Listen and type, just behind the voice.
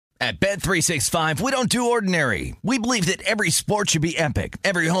At Bet365, we don't do ordinary. We believe that every sport should be epic.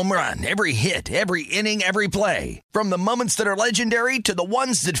 Every home run, every hit, every inning, every play. From the moments that are legendary to the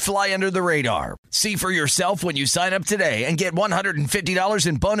ones that fly under the radar. See for yourself when you sign up today and get $150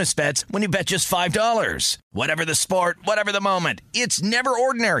 in bonus bets when you bet just $5. Whatever the sport, whatever the moment, it's never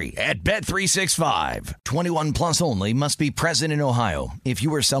ordinary at Bet365. 21 plus only. Must be present in Ohio. If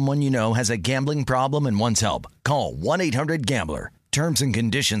you or someone you know has a gambling problem and wants help, call 1-800-GAMBLER. Terms and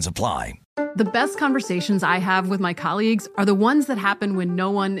conditions apply. The best conversations I have with my colleagues are the ones that happen when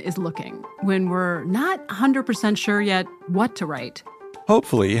no one is looking, when we're not 100% sure yet what to write.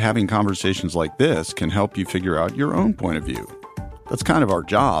 Hopefully, having conversations like this can help you figure out your own point of view. That's kind of our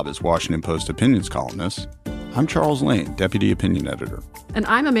job as Washington Post opinions columnists. I'm Charles Lane, Deputy Opinion Editor. And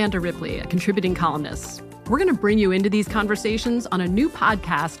I'm Amanda Ripley, a contributing columnist. We're going to bring you into these conversations on a new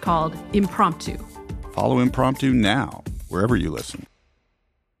podcast called Impromptu. Follow Impromptu now, wherever you listen.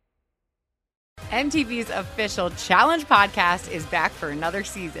 MTV's official Challenge podcast is back for another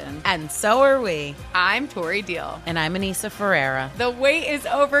season. And so are we. I'm Tori Deal. And I'm Anissa Ferreira. The wait is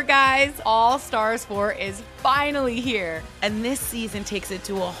over, guys. All Stars 4 is finally here. And this season takes it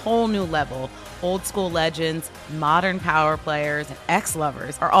to a whole new level. Old school legends, modern power players, and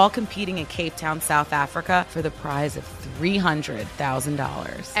ex-lovers are all competing in Cape Town, South Africa for the prize of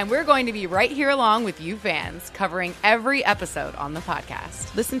 $300,000. And we're going to be right here along with you fans, covering every episode on the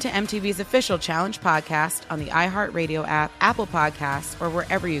podcast. Listen to MTV's official Challenge podcast on the iHeartRadio app, Apple Podcasts, or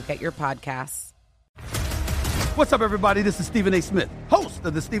wherever you get your podcasts. What's up, everybody? This is Stephen A. Smith, host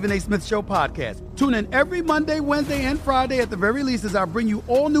of the Stephen A. Smith Show podcast. Tune in every Monday, Wednesday, and Friday at the very least as I bring you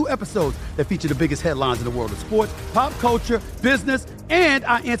all new episodes that feature the biggest headlines in the world of sports, pop culture, business, and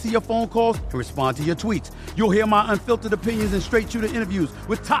I answer your phone calls and respond to your tweets. You'll hear my unfiltered opinions and straight-shooter interviews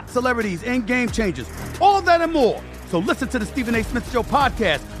with top celebrities and game changers. All that and more. So listen to the Stephen A. Smith Show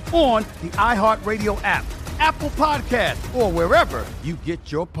podcast on the iHeartRadio app, Apple Podcasts, or wherever you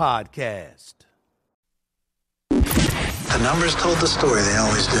get your podcast. The numbers told the story, they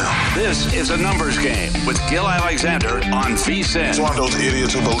always do. This is a numbers game with Gil Alexander on VSiN. It's one of those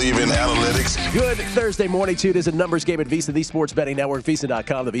idiots who believe in analytics. Good Thursday morning to you. It is a numbers game at VSiN, the sports betting network,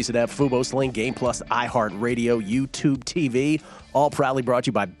 VSiN.com, the VSiN app, Fubo, Sling, Game Plus, iHeartRadio, YouTube TV. All proudly brought to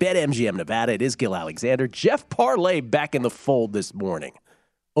you by BetMGM Nevada. It is Gil Alexander. Jeff Parlay back in the fold this morning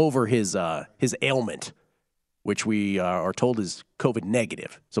over his ailment, which we are told is COVID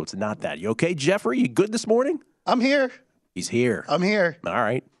negative. So it's not that. You okay, Jeffrey? You good this morning? I'm here. He's here. I'm here. All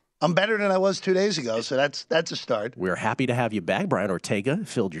right. I'm better than I was 2 days ago, so that's a start. We're happy to have you back. Brian Ortega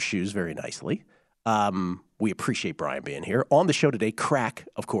filled your shoes very nicely. We appreciate Brian being here. On the show today, Crack,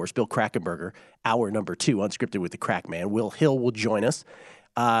 of course, Bill Krackomberger, hour number 2, Unscripted with the Crack Man. Will Hill will join us.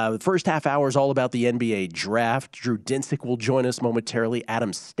 The first half hour is all about the NBA draft. Drew Dinsick will join us momentarily.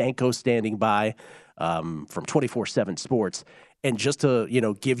 Adam Stanko standing by from 24/7 Sports. And just to,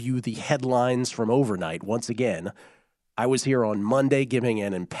 give you the headlines from overnight, once again, I was here on Monday giving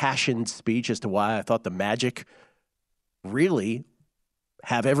an impassioned speech as to why I thought the Magic really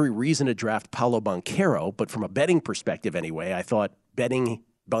have every reason to draft Paolo Banchero. But from a betting perspective anyway, I thought betting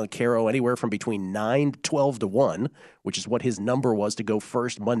Banchero anywhere from between 9 to 12 to 1, which is what his number was to go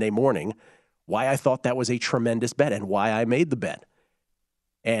first Monday morning, why I thought that was a tremendous bet and why I made the bet.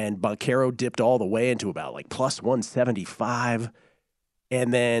 And Banchero dipped all the way into about plus 175.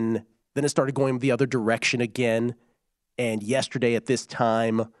 And then it started going the other direction again. And yesterday at this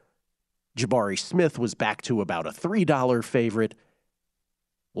time, Jabari Smith was back to about a $3 favorite.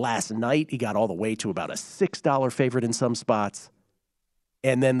 Last night, he got all the way to about a $6 favorite in some spots.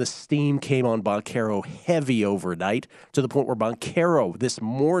 And then the steam came on Banchero heavy overnight to the point where Banchero this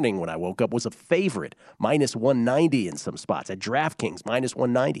morning when I woke up was a favorite, minus 190 in some spots. At DraftKings, minus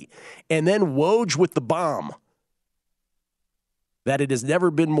 190. And then Woj with the bomb that it has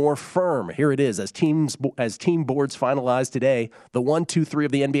never been more firm. Here it is. As team boards finalized today, the 1, 2, 3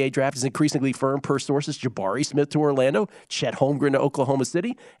 of the NBA draft is increasingly firm per sources. Jabari Smith to Orlando, Chet Holmgren to Oklahoma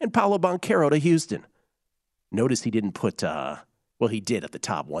City, and Paolo Banchero to Houston. Notice he didn't put... he did at the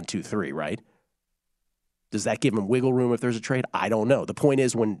top, 1, 2, 3, right? Does that give him wiggle room if there's a trade? I don't know. The point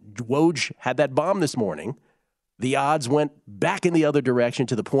is when Woj had that bomb this morning, the odds went back in the other direction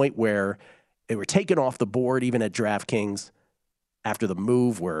to the point where they were taken off the board even at DraftKings after the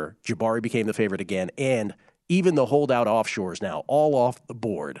move where Jabari became the favorite again. And even the holdout offshores now, all off the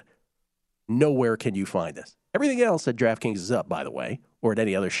board. Nowhere can you find this. Everything else at DraftKings is up, by the way, or at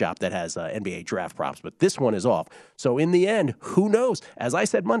any other shop that has NBA draft props. But this one is off. So in the end, who knows? As I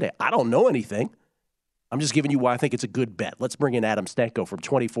said Monday, I don't know anything. I'm just giving you why I think it's a good bet. Let's bring in Adam Stanko from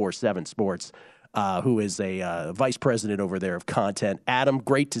 24/7 Sports. who is a vice president over there of content. Adam,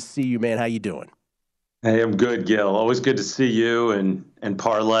 great to see you, man. How you doing? Hey, I'm good, Gil. Always good to see you and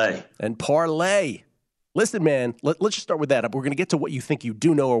Parlay. And Parlay. Listen, man, let's just start with that. We're going to get to what you think you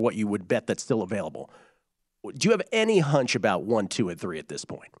do know or what you would bet that's still available. Do you have any hunch about 1, 2, and 3 at this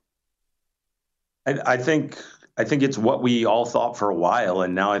point? I think it's what we all thought for a while,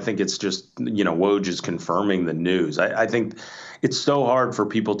 and now I think it's just, Woj is confirming the news. I think it's so hard for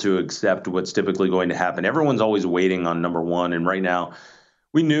people to accept what's typically going to happen. Everyone's always waiting on number one, and right now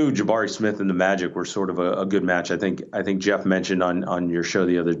we knew Jabari Smith and the Magic were sort of a good match. I think Jeff mentioned on your show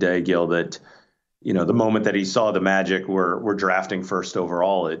the other day, Gil, that the moment that he saw the Magic were drafting first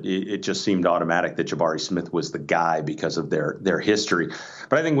overall, it just seemed automatic that Jabari Smith was the guy because of their history.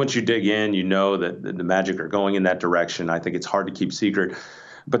 But I think once you dig in, you know that the Magic are going in that direction. I think it's hard to keep secret.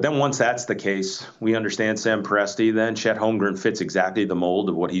 But then once that's the case, we understand Sam Presti. Then Chet Holmgren fits exactly the mold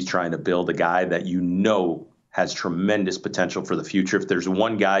of what he's trying to build, a guy that has tremendous potential for the future. If there's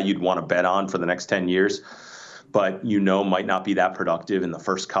one guy you'd want to bet on for the next 10 years, but might not be that productive in the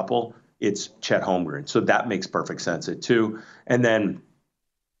first couple, it's Chet Holmgren. So that makes perfect sense at 2. And then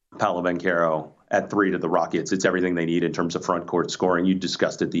Paolo Banchero at 3 to the Rockets. It's everything they need in terms of front court scoring. You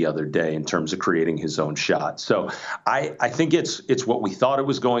discussed it the other day in terms of creating his own shot. So I think it's what we thought it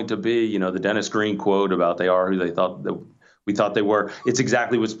was going to be. The Dennis Green quote about they are who they thought we thought they were. It's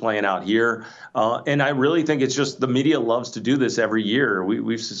exactly what's playing out here. And I really think it's just the media loves to do this every year.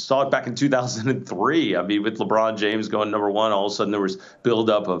 We saw it back in 2003. I mean, with LeBron James going number 1, all of a sudden there was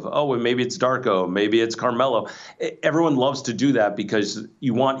buildup of, maybe it's Darko, maybe it's Carmelo. Everyone loves to do that because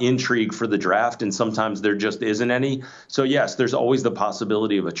you want intrigue for the draft, and sometimes there just isn't any. So, yes, there's always the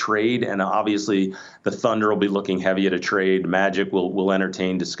possibility of a trade, and obviously the Thunder will be looking heavy at a trade. Magic will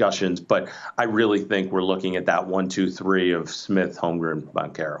entertain discussions, but I really think we're looking at that 1, 2, 3 of Smith, Holmgren,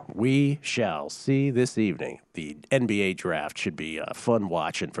 Banchero. We shall see this evening. The NBA draft should be a fun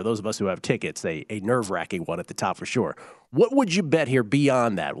watch, and for those of us who have tickets, a nerve-wracking one at the top for sure. What would you bet here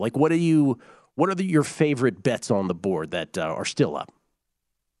beyond that? Like, what are your favorite bets on the board that are still up?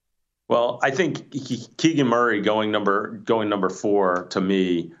 Well, I think Keegan Murray going number 4 to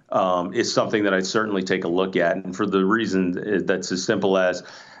me is something that I'd certainly take a look at, and for the reason that's as simple as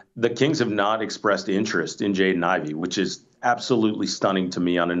the Kings have not expressed interest in Jaden Ivey, which is absolutely stunning to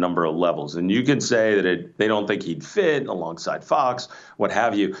me on a number of levels. And you can say that they don't think he'd fit alongside Fox, what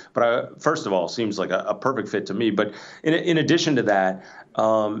have you. But first of all, seems like a perfect fit to me. But in addition to that,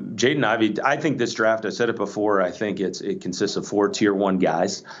 Jaden Ivey, I think this draft, I said it before, I think it consists of 4 tier 1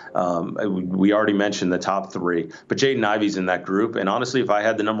 guys. We already mentioned the top 3, but Jaden Ivey's in that group. And honestly, if I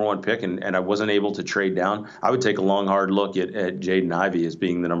had the number 1 pick and I wasn't able to trade down, I would take a long, hard look at Jaden Ivey as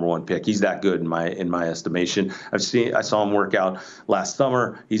being the number 1 pick. He's that good in my estimation. I saw him work out last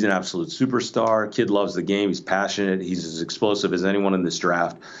summer. He's an absolute superstar. Kid loves the game. He's passionate. He's as explosive as anyone in this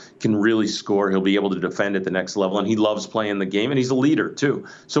draft. Can really score. He'll be able to defend at the next level, and he loves playing the game, and he's a leader too.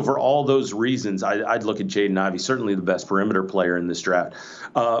 So for all those reasons, I'd look at Jaden Ivey, certainly the best perimeter player in this draft.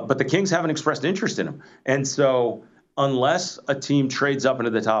 But the Kings haven't expressed interest in him, and so unless a team trades up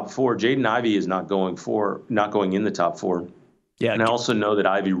into the top 4, Jaden Ivey is not going in the top 4. Yeah, and I also know that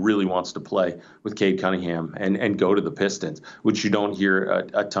Ivey really wants to play with Cade Cunningham and go to the Pistons, which you don't hear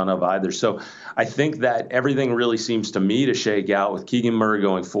a ton of either. So I think that everything really seems to me to shake out with Keegan Murray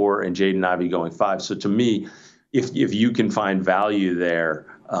going 4 and Jaden Ivey going 5. So to me, if you can find value there,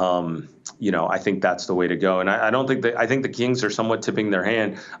 I think that's the way to go. And I think the Kings are somewhat tipping their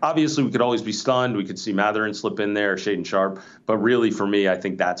hand. Obviously, we could always be stunned. We could see Mathurin slip in there, Shaedon Sharpe. But really, for me, I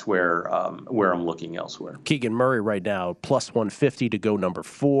think that's where I'm looking elsewhere. Keegan Murray right now, plus 150 to go number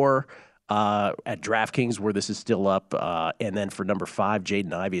 4 at DraftKings, where this is still up. And then for number 5,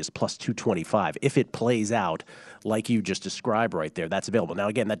 Jaden Ivey is plus 225. If it plays out like you just described right there, that's available. Now,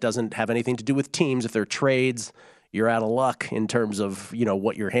 again, that doesn't have anything to do with teams. If they're trades, you're out of luck in terms of,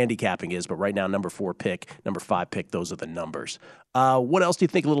 what your handicapping is. But right now, number 4 pick, number 5 pick, those are the numbers. What else do you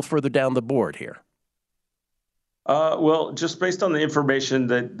think a little further down the board here? Well, just based on the information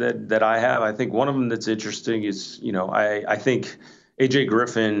that I have, I think one of them that's interesting is, I think AJ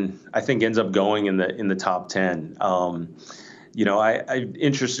Griffin, ends up going in the top 10.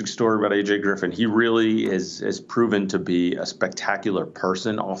 Interesting story about AJ Griffin. He really is proven to be a spectacular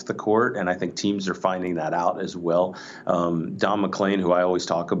person off the court, and I think teams are finding that out as well. Don McClain, who I always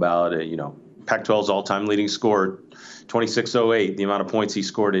talk about, Pac-12's all-time leading scorer, 2608, the amount of points he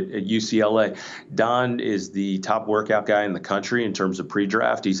scored at UCLA. Don is the top workout guy in the country in terms of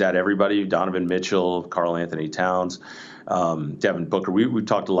pre-draft. He's had everybody, Donovan Mitchell, Karl Anthony Towns, Devin Booker. We've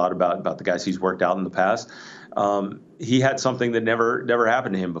talked a lot about the guys he's worked out in the past. he had something that never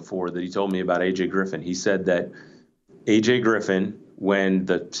happened to him before that he told me about A.J. Griffin. He said that A.J. Griffin, when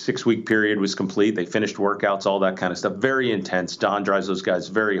the 6-week period was complete, they finished workouts, all that kind of stuff, very intense. Don drives those guys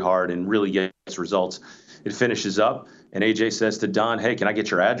very hard and really gets results. It finishes up, and A.J. says to Don, hey, can I get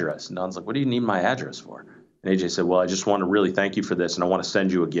your address? And Don's like, what do you need my address for? And A.J. said, well, I just want to really thank you for this, and I want to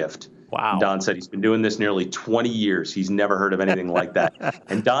send you a gift. Wow. And Don said he's been doing this nearly 20 years. He's never heard of anything like that.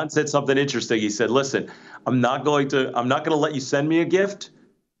 And Don said something interesting. He said, listen, I'm not going to let you send me a gift,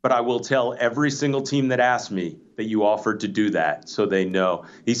 but I will tell every single team that asks me that you offered to do that so they know.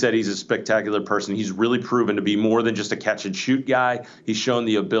 He said he's a spectacular person. He's really proven to be more than just a catch and shoot guy. He's shown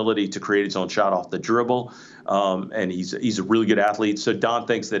the ability to create his own shot off the dribble. And he's a really good athlete. So Don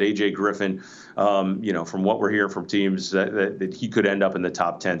thinks that A.J. Griffin, from what we're hearing from teams, that he could end up in the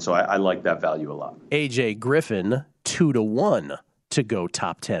top 10. So I like that value a lot. A.J. Griffin, 2-1 to go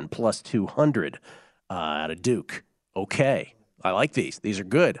top 10, plus 200 out of Duke. Okay. I like these. These are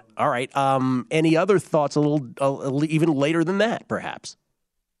good. All right. Any other thoughts a little even later than that, perhaps?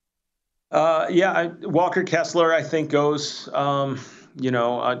 Walker Kessler, I think, goes,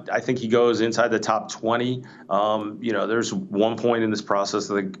 I think he goes inside the top 20. There's one point in this process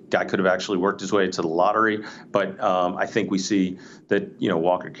that the guy could have actually worked his way to the lottery. But I think we see that,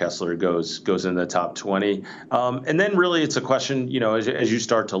 Walker Kessler goes in the top 20. And then really it's a question, as you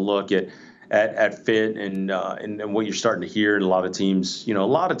start to look at fit and what you're starting to hear in a lot of teams, a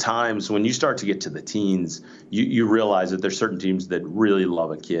lot of times when you start to get to the teens, you realize that there's certain teams that really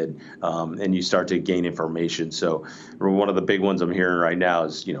love a kid, and you start to gain information. So one of the big ones I'm hearing right now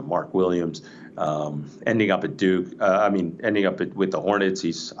is, Mark Williams ending up at Duke. Ending up with the Hornets.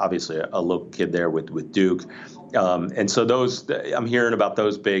 He's obviously a local kid there with Duke. And so I'm hearing about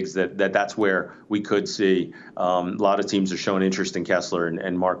those bigs that's where we could see a lot of teams are showing interest in Kessler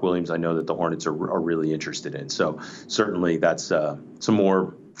and Mark Williams. I know that the Hornets are really interested in. So certainly that's some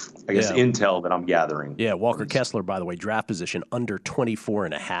more, intel that I'm gathering. Yeah, Walker Kessler, by the way, draft position under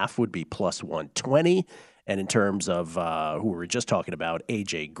 24.5 would be plus 120. And in terms of who we were just talking about,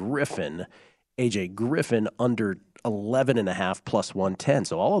 A.J. Griffin under 11.5 plus 110.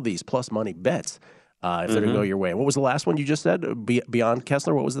 So all of these plus money bets. If they're to go your way. And what was the last one you just said? Beyond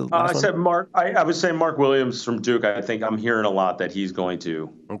Kessler, what was the last one? I said Mark. I was saying Mark Williams from Duke. I think I'm hearing a lot that he's going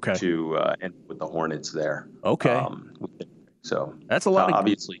to end with the Hornets there. Okay. So that's a lot.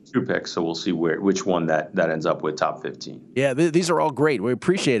 Obviously 2 picks. So we'll see which one that ends up with top 15. Yeah, these are all great. We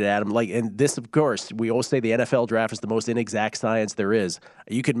appreciate it, Adam. And this, of course, we always say the NFL draft is the most inexact science there is.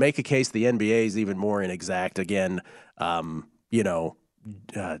 You could make a case the NBA is even more inexact. Again,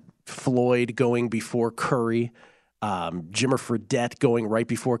 Floyd going before Curry, Jimmer Fredette going right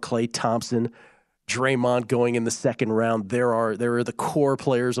before Klay Thompson, Draymond going in the second round. There are the core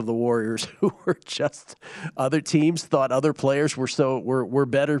players of the Warriors who were just other teams thought other players were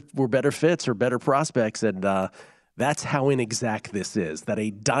better fits or better prospects, and that's how inexact this is. That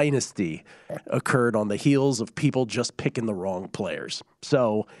a dynasty occurred on the heels of people just picking the wrong players.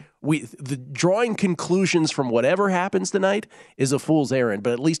 So the drawing conclusions from whatever happens tonight is a fool's errand,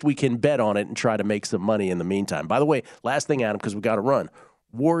 but at least we can bet on it and try to make some money in the meantime. By the way, last thing, Adam, because we got to run.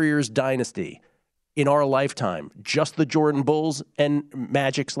 Warriors dynasty in our lifetime, just the Jordan Bulls and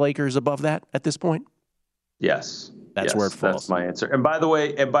Magic's Lakers above that at this point? Yes. That's where it falls. That's my answer. And by the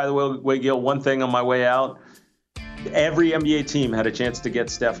way, Gil, one thing on my way out, every NBA team had a chance to get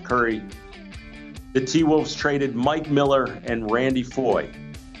Steph Curry. The T-Wolves traded Mike Miller and Randy Foye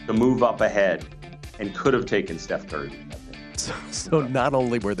to move up ahead and could have taken Steph Curry. So not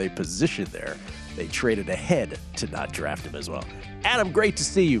only were they positioned there, they traded ahead to not draft him as well. Adam, great to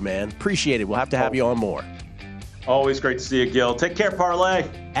see you, man. Appreciate it. We'll have to have you on more. Always great to see you, Gil. Take care, Parlay.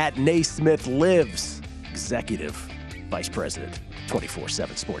 At Naismith Lives, Executive Vice President,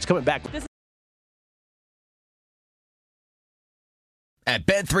 24/7 Sports. Coming back. At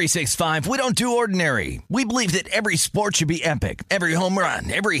Bet365, we don't do ordinary. We believe that every sport should be epic. Every home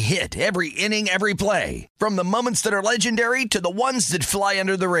run, every hit, every inning, every play. From the moments that are legendary to the ones that fly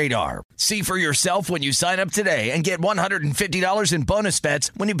under the radar. See for yourself when you sign up today and get $150 in bonus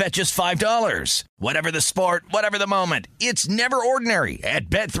bets when you bet just $5. Whatever the sport, whatever the moment, it's never ordinary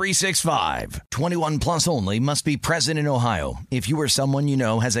at Bet365. 21 plus only. Must be present in Ohio. If you or someone you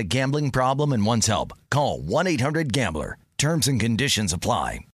know has a gambling problem and wants help, call 1-800-GAMBLER. Terms and conditions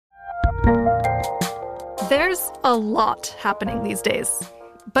apply. There's a lot happening these days,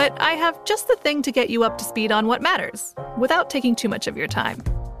 but I have just the thing to get you up to speed on what matters without taking too much of your time.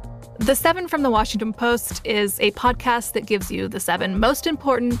 The 7 from the Washington Post is a podcast that gives you the 7 most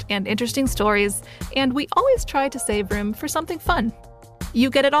important and interesting stories, and we always try to save room for something fun. You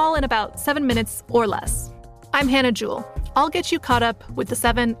get it all in about 7 minutes or less. I'm Hannah Jewell. I'll get you caught up with The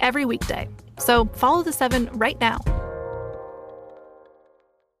 7 every weekday. So follow The 7 right now.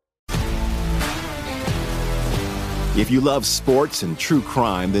 If you love sports and true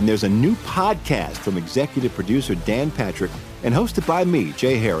crime, then there's a new podcast from executive producer Dan Patrick and hosted by me,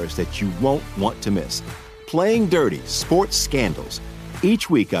 Jay Harris, that you won't want to miss. Playing Dirty: Sports Scandals. Each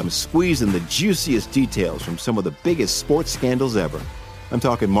week, I'm squeezing the juiciest details from some of the biggest sports scandals ever. I'm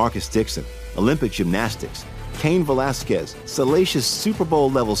talking Marcus Dixon, Olympic gymnastics, Cain Velasquez, salacious Super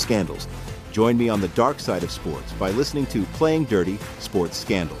Bowl-level scandals. Join me on the dark side of sports by listening to Playing Dirty: Sports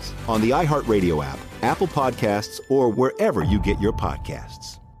Scandals on the iHeartRadio app, Apple Podcasts, or wherever you get your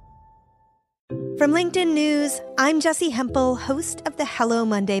podcasts. From LinkedIn News, I'm Jessie Hempel, host of the Hello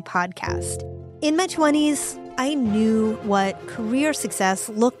Monday podcast. In my 20s, I knew what career success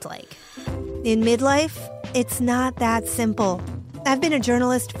looked like. In midlife, it's not that simple. I've been a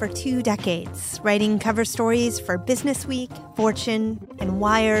journalist for 2 decades, writing cover stories for Business Week, Fortune, and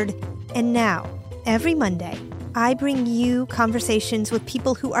Wired. And now, every Monday, I bring you conversations with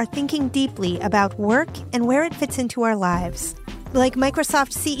people who are thinking deeply about work and where it fits into our lives. Like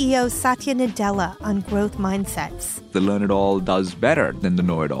Microsoft CEO Satya Nadella on growth mindsets. The learn-it-all does better than the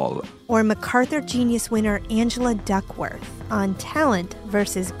know-it-all. Or MacArthur Genius winner Angela Duckworth on talent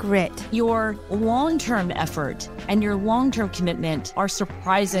versus grit. Your long-term effort and your long-term commitment are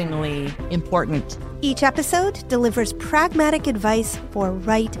surprisingly important. Each episode delivers pragmatic advice for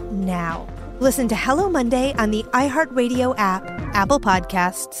right now. Listen to Hello Monday on the iHeartRadio app, Apple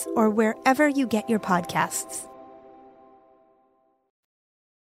Podcasts, or wherever you get your podcasts.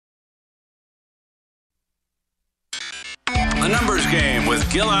 The Numbers Game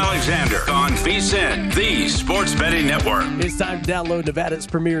with Gil Alexander on VSiN, the Sports Betting Network. It's time to download Nevada's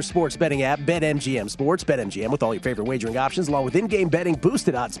premier sports betting app, BetMGM Sports. BetMGM with all your favorite wagering options, along with in-game betting,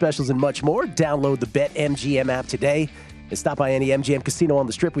 boosted odds specials, and much more. Download the BetMGM app today and stop by any MGM casino on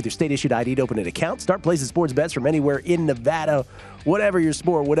the Strip with your state-issued ID to open an account. Start placing sports bets from anywhere in Nevada. Whatever your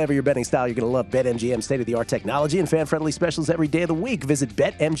sport, whatever your betting style, you're going to love BetMGM state-of-the-art technology and fan-friendly specials every day of the week. Visit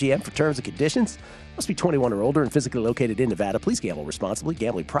BetMGM for terms and conditions. Must be 21 or older and physically located in Nevada. Please gamble responsibly.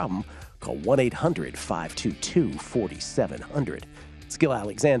 Gambling problem? Call 1-800-522-4700. It's Gil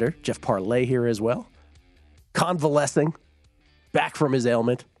Alexander. Jeff Parlay here as well. Convalescing. Back from his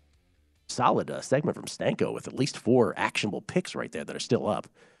ailment. Solid segment from Stanko with at least 4 actionable picks right there that are still up.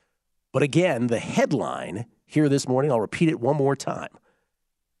 But again, the headline here this morning, I'll repeat it one more time.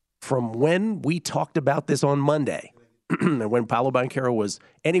 From when we talked about this on Monday, and when Paolo Banchero was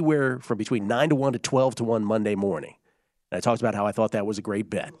anywhere from between 9-1 to 12-1 Monday morning, and I talked about how I thought that was a great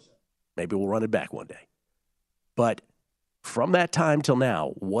bet. Maybe we'll run it back one day. But from that time till now,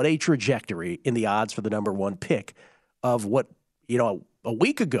 what a trajectory in the odds for the number one pick of what, a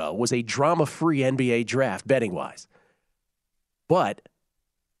week ago was a drama-free NBA draft betting-wise. But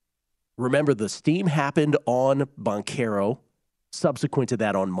remember, the steam happened on Banchero subsequent to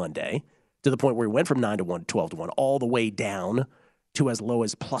that on Monday, to the point where he went from 9-1 to 12-1 all the way down to as low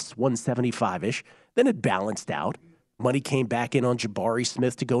as plus 175-ish. Then it balanced out. Money came back in on Jabari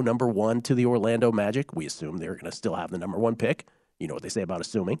Smith to go number 1 to the Orlando Magic. We assume they're going to still have the number 1 pick. You know what they say about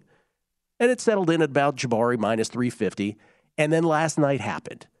assuming. And it settled in at about Jabari minus 350. And then last night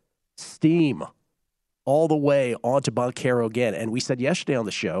happened. Steam all the way onto Banchero again. And we said yesterday on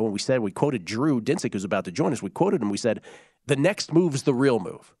the show, and we quoted Drew Dinsick, who's about to join us. We quoted him. We said, the next move's the real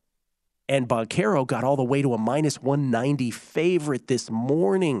move. And Banchero got all the way to a minus 190 favorite this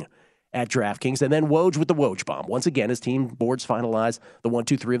morning at DraftKings. And then Woj with the Woj bomb. Once again, his team boards finalize the 1,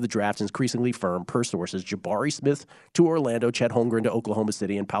 2, 3 of the draft is increasingly firm per sources. Jabari Smith to Orlando, Chet Holmgren to Oklahoma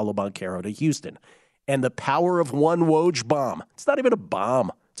City, and Paolo Banchero to Houston. And the power of one Woj bomb. It's not even a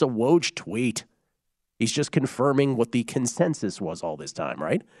bomb. It's a Woj tweet. He's just confirming what the consensus was all this time,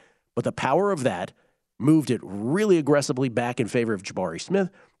 right? But the power of that moved it really aggressively back in favor of Jabari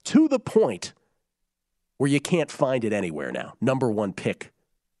Smith to the point where you can't find it anywhere now. Number 1 pick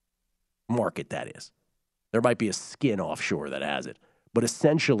market, that is. There might be a skin offshore that has it. But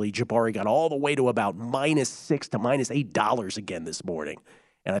essentially, Jabari got all the way to about minus $6 to minus $8 again this morning.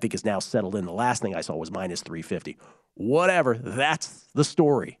 And I think it's now settled in. The last thing I saw was minus 350. Whatever. That's the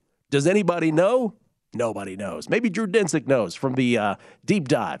story. Does anybody know? Nobody knows. Maybe Drew Dinsick knows from the Deep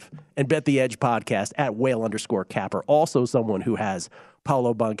Dive and Bet the Edge podcast at @whale_capper. Also someone who has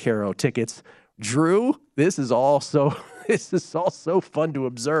Paolo Banchero tickets. Drew, this is all so fun to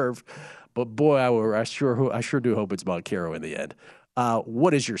observe. But boy, I sure do hope it's Banchero in the end.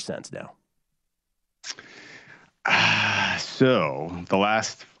 What is your sense now? So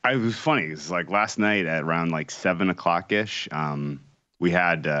it was funny. It was like last night at around like 7 o'clock ish. we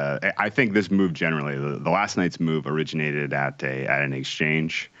had, I think this move generally, the last night's move originated at an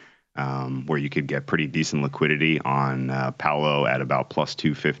exchange where you could get pretty decent liquidity on Paolo at about plus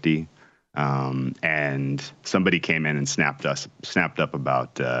 250. And somebody came in and snapped up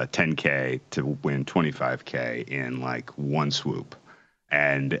about 10K to win 25K in like one swoop.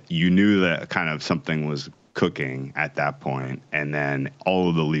 And you knew that kind of something was cooking at that point, and then all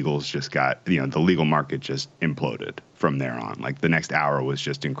of the legals just got, the legal market just imploded from there on. Like the next hour was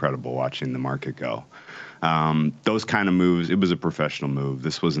just incredible watching the market go. Those kind of moves, it was a professional move.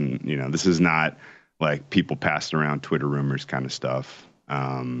 This wasn't, this is not like people passing around Twitter rumors kind of stuff.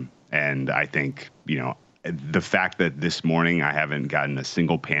 And I think, the fact that this morning I haven't gotten a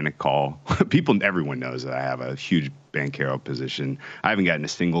single panic call, everyone knows that I have a huge Banchero position. I haven't gotten a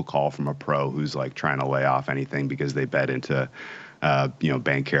single call from a pro who's like trying to lay off anything because they bet into,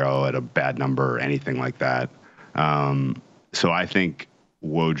 Banchero at a bad number or anything like that. So I think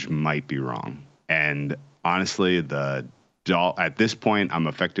Woj might be wrong. And honestly, at this point, I'm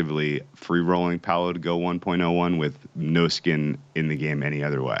effectively free rolling Paolo to go 1.01 with no skin in the game any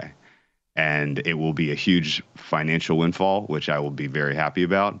other way. And it will be a huge financial windfall, which I will be very happy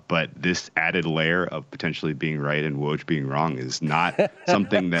about. But this added layer of potentially being right and Woj being wrong is not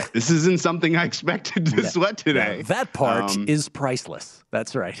something this isn't something I expected to sweat today. No, that part is priceless.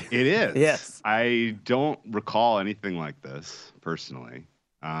 That's right. It is. Yes. I don't recall anything like this personally.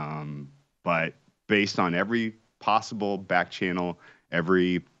 But based on every possible back channel,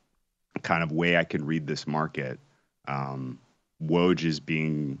 every kind of way I can read this market, Woj is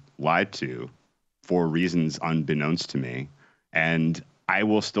being lied to for reasons unbeknownst to me. And I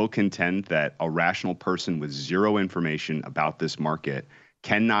will still contend that a rational person with zero information about this market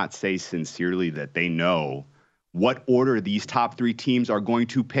cannot say sincerely that they know what order these top three teams are going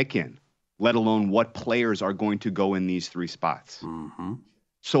to pick in, let alone what players are going to go in these three spots. Mm-hmm.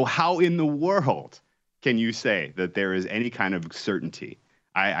 So how in the world can you say that there is any kind of certainty?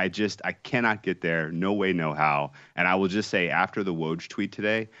 I cannot get there. No way, no how. And I will just say, after the Woj tweet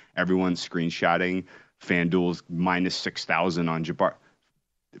today, everyone's screenshotting FanDuel's minus 6,000 on Jabbar.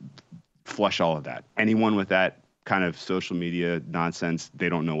 Flush all of that. Anyone with that kind of social media nonsense, they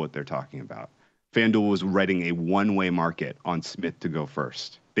don't know what they're talking about. FanDuel was writing a one-way market on Smith to go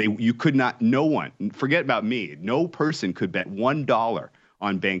first. You could not, no one, forget about me, no person could bet $1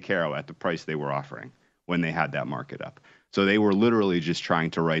 on Banchero at the price they were offering when they had that market up. So they were literally just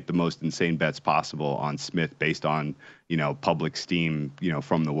trying to write the most insane bets possible on Smith based on, public steam,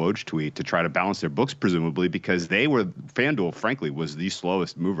 from the Woj tweet to try to balance their books, presumably, because FanDuel, frankly, was the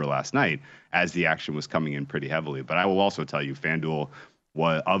slowest mover last night as the action was coming in pretty heavily. But I will also tell you, FanDuel,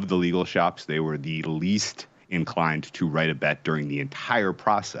 of the legal shops, they were the least inclined to write a bet during the entire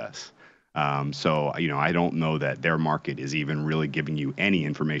process. So, I don't know that their market is even really giving you any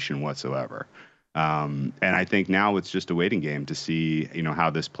information whatsoever. And I think now it's just a waiting game to see, how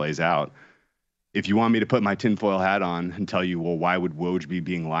this plays out. If you want me to put my tinfoil hat on and tell you, well, why would Woj be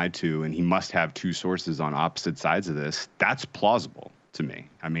being lied to? And he must have two sources on opposite sides of this. That's plausible to me.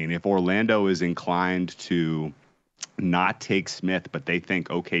 I mean, if Orlando is inclined to not take Smith, but they think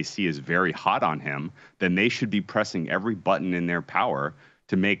OKC is very hot on him, then they should be pressing every button in their power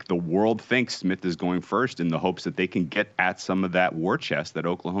to make the world think Smith is going first in the hopes that they can get at some of that war chest that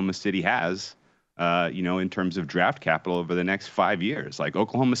Oklahoma City has. In terms of draft capital over the next 5 years. Like,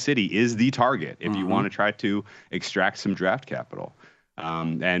 Oklahoma City is the target if you want to try to extract some draft capital.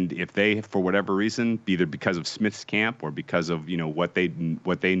 And if they, for whatever reason, either because of Smith's camp or because of, what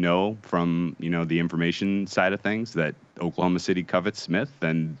they know from, the information side of things, that Oklahoma City covets Smith,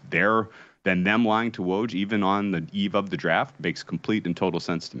 then them lying to Woj, even on the eve of the draft, makes complete and total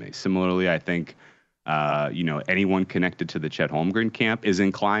sense to me. Similarly, I think, anyone connected to the Chet Holmgren camp is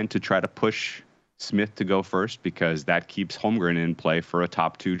inclined to try to push Smith to go first because that keeps Holmgren in play for a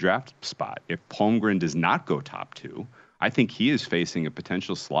top 2 draft spot. If Holmgren does not go top 2, I think he is facing a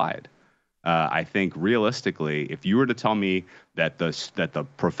potential slide. I think realistically, if you were to tell me that the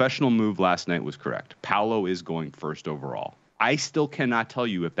professional move last night was correct, Paolo is going first overall, I still cannot tell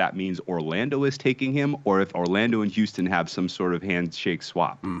you if that means Orlando is taking him or if Orlando and Houston have some sort of handshake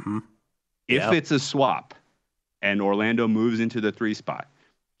swap. Mm-hmm. If it's a swap and Orlando moves into the 3 spot,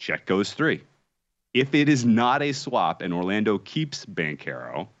 Chet goes 3. If it is not a swap and Orlando keeps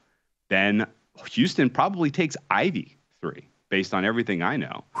Banchero, then Houston probably takes Ivy 3, based on everything I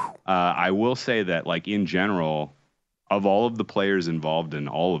know. I will say that, like, in general, of all of the players involved in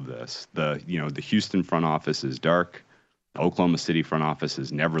all of this, the Houston front office is dark. The Oklahoma City front office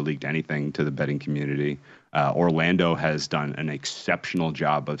has never leaked anything to the betting community. Orlando has done an exceptional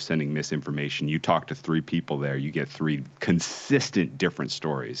job of sending misinformation. You talk to 3 people there, you get 3 consistent different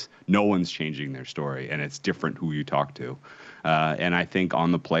stories. No one's changing their story, and it's different who you talk to. And I think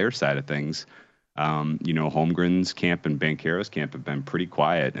on the player side of things, Holmgren's camp and Banchero's camp have been pretty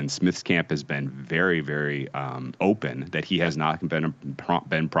quiet, and Smith's camp has been very, very open that he has not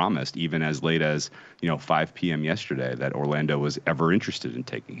been promised, even as late as 5 p.m. yesterday, that Orlando was ever interested in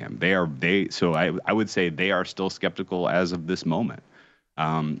taking him. So I would say they are still skeptical as of this moment.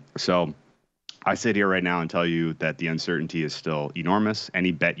 So I sit here right now and tell you that the uncertainty is still enormous.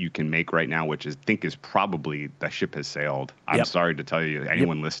 Any bet you can make right now, which I think is probably the ship has sailed. I'm sorry to tell you,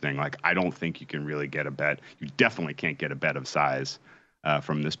 anyone listening, I don't think you can really get a bet. You definitely can't get a bet of size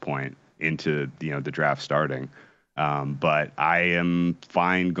from this point into the draft starting. But I am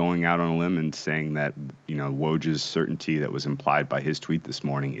fine going out on a limb and saying that Woj's certainty that was implied by his tweet this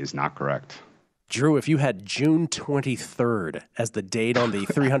morning is not correct. Drew, if you had June 23rd as the date on the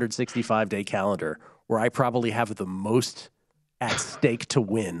 365-day calendar, where I probably have the most at stake to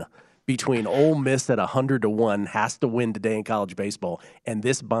win between Ole Miss at 100-1 has to win today in college baseball and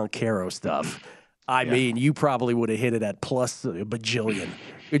this Banchero stuff, I mean, you probably would have hit it at plus a bajillion.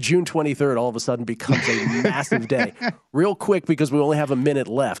 June 23rd all of a sudden becomes a massive day. Real quick, because we only have a minute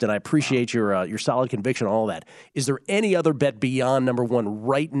left, and I appreciate your solid conviction on all that. Is there any other bet beyond number 1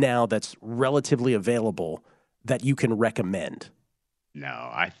 right now that's relatively available that you can recommend? No,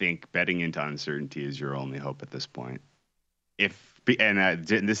 I think betting into uncertainty is your only hope at this point.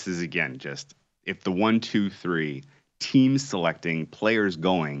 This is, again, just if the 1, 2, 3 teams selecting, players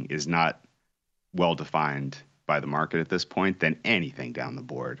going is not well-defined by the market at this point, then anything down the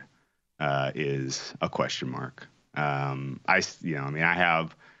board is a question mark. I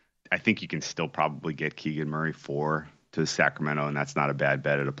think you can still probably get Keegan Murray 4 to Sacramento, and that's not a bad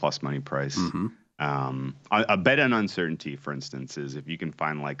bet at a plus money price. Mm-hmm. A bet on uncertainty, for instance, is if you can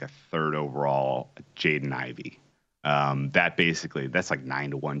find a 3rd overall Jaden Ivey. That's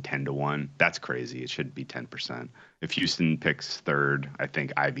 9-1, 10-1. That's crazy. It should be 10%. If Houston picks 3rd, I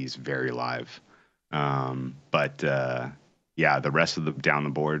think Ivey's very live. The rest of the down the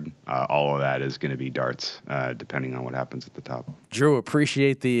board, all of that is going to be darts, depending on what happens at the top. Drew,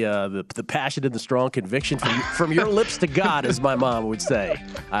 appreciate the passion and the strong conviction from your lips to God, as my mom would say.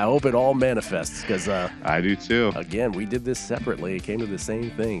 I hope it all manifests because I do too. Again, we did this separately. It came to the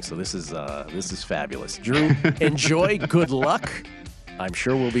same thing, so this is fabulous. Drew, enjoy. Good luck. I'm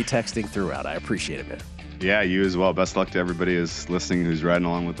sure we'll be texting throughout. I appreciate it, man. Yeah, you as well. Best luck to everybody who's listening, who's riding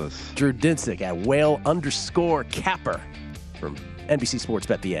along with us. Drew Dinsick at whale_capper from NBC Sports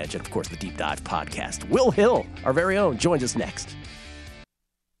Bet The Edge, and of course the Deep Dive podcast. Will Hill, our very own, joins us next.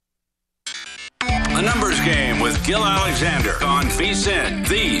 The Numbers Game with Gil Alexander on VSiN,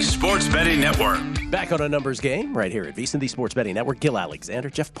 the Sports Betting Network. Back on a Numbers Game right here at VSiN, the Sports Betting Network. Gil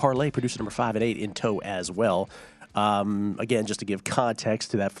Alexander, Jeff Parlay, producer number 5 and 8 in tow as well. Again, just to give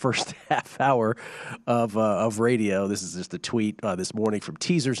context to that first half hour of radio, this is just a tweet this morning from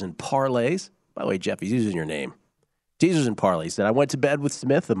Teasers and Parlays. By the way, Jeff, he's using your name. Teasers and Parlays said, I went to bed with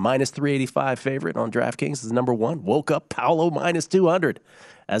Smith, a minus 385 favorite on DraftKings as number 1. Woke up Paolo minus 200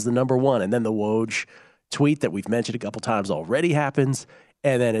 as the number 1. And then the Woj tweet that we've mentioned a couple times already happens.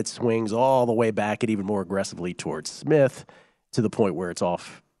 And then it swings all the way back and even more aggressively towards Smith to the point where it's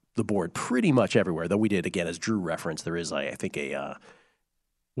off the board pretty much everywhere, though we did, again, as Drew referenced, there is, I think, a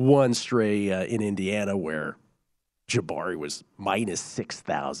one stray in Indiana where Jabari was minus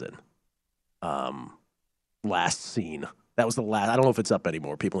 6,000 last seen. That was the last. I don't know if it's up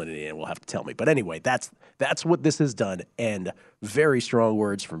anymore. People in Indiana will have to tell me. But anyway, that's what this has done, and very strong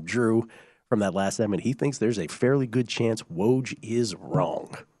words from Drew from that last segment. He thinks there's a fairly good chance Woj is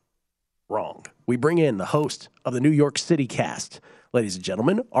wrong. Wrong. We bring in the host of the New York City cast, ladies and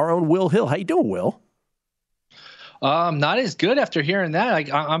gentlemen, our own Will Hill. How you doing, Will? Not as good after hearing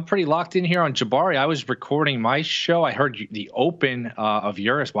that. I'm pretty locked in here on Jabari. I was recording my show. I heard the open of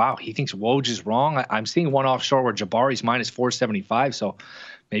yours. Wow, he thinks Woj is wrong. I'm seeing one offshore where Jabari's minus 475. So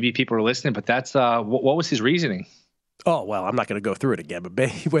maybe people are listening. But that's what was his reasoning? Oh, well, I'm not going to go through it again. But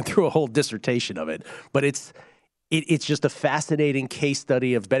he went through a whole dissertation of it. But it's just a fascinating case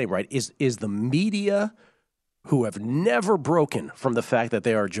study of betting. Right? Is the media, who have never broken from the fact that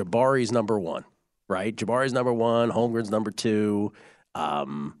they are Jabari's number 1. Right, Jabari's number 1, Holmgren's number 2,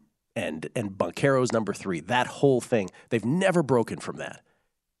 and Banchero's number 3. That whole thing, they've never broken from that.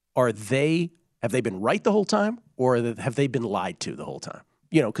 Have they been right the whole time, or have they been lied to the whole time?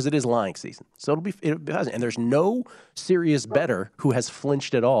 Because it is lying season, so it'll be. And there's no serious bettor who has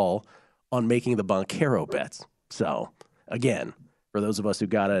flinched at all on making the Banchero bets. So again, For those of us who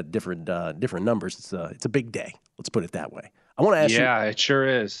got a different numbers, it's a big day. Let's put it that way. I want to ask you. Yeah, it sure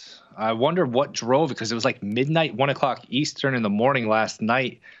is. I wonder what drove it, because it was like midnight, 1 o'clock Eastern in the morning last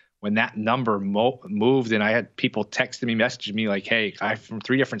night when that number moved, and I had people texting me, messaging me like, "Hey, from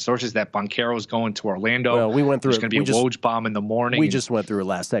 3 different sources that Banchero is going to Orlando. Well, we went through. There's going to be a Woj bomb in the morning." We just went through it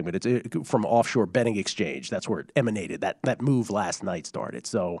last segment. It's from Offshore Betting Exchange. That's where it emanated. That move last night started.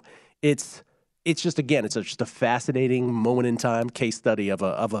 So it's just, again, it's just a fascinating moment in time case study of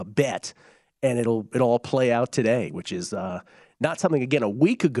a bet, and it'll all play out today, which is not something, again, a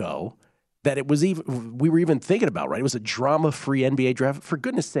week ago that we were even thinking about, right? It was a drama-free NBA draft. For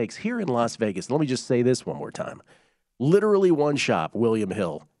goodness sakes, here in Las Vegas, let me just say this one more time. Literally one shop, William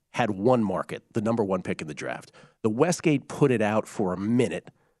Hill, had one market, the number 1 pick in the draft. The Westgate put it out for a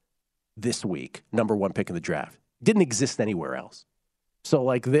minute this week, number 1 pick in the draft. Didn't exist anywhere else. So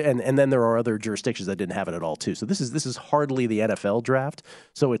and then there are other jurisdictions that didn't have it at all too. So this is hardly the NFL draft.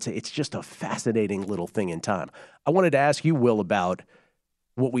 So it's just a fascinating little thing in time. I wanted to ask you, Will, about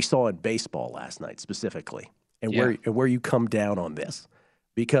what we saw in baseball last night specifically, and where you come down on this,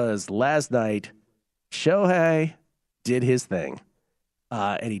 because last night Shohei did his thing,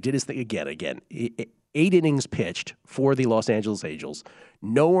 and he did his thing again. 8 innings pitched for the Los Angeles Angels,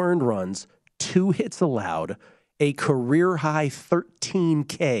 no earned runs, 2 hits allowed, a career-high 13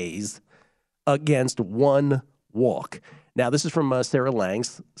 Ks against 1 walk. Now, this is from Sarah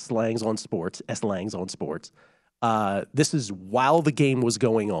Slangs on Sports. This is while the game was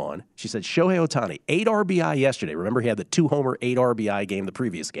going on. She said, Shohei Ohtani, 8 RBI yesterday. Remember, he had the 2-homer, 8 RBI game the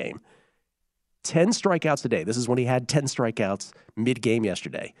previous game. 10 strikeouts today. This is when he had 10 strikeouts mid-game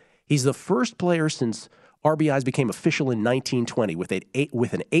yesterday. He's the first player since RBIs became official in 1920 with an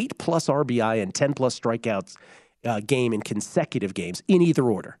 8-plus RBI and 10-plus strikeouts game in consecutive games in either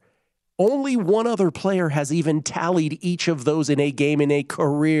order. Only one other player has even tallied each of those in a game in a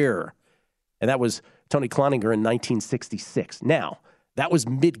career, and that was Tony Cloninger in 1966. Now, that was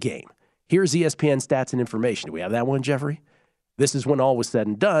mid-game. Here's ESPN stats and information. Do we have that one, Jeffrey? This is when all was said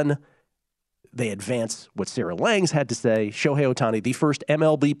and done. They advance what Sarah Langs had to say. Shohei Ohtani, the first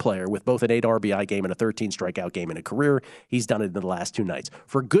MLB player with both an 8 RBI game and a 13 strikeout game in a career. He's done it in the last 2 nights.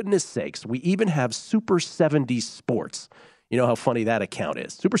 For goodness sakes, we even have Super 70 Sports. You know how funny that account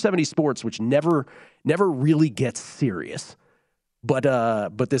is. Super 70 Sports, which never really gets serious. But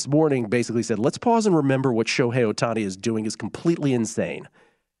this morning basically said, let's pause and remember what Shohei Ohtani is doing is completely insane.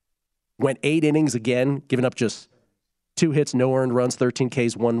 Went 8 innings again, giving up just 2 hits, no earned runs, 13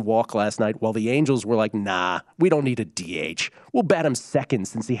 Ks, 1 walk last night, while the Angels were like, nah, we don't need a DH. We'll bat him second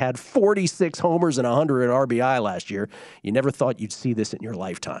since he had 46 homers and 100 RBI last year. You never thought you'd see this in your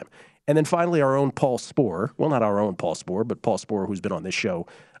lifetime. And then finally, our own Paul Sporer, well, not our own Paul Sporer, but Paul Sporer, who's been on this show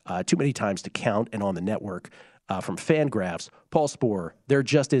too many times to count and on the network from Fangraphs. Paul Sporer, there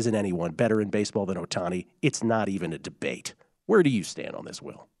just isn't anyone better in baseball than Ohtani. It's not even a debate. Where do you stand on this,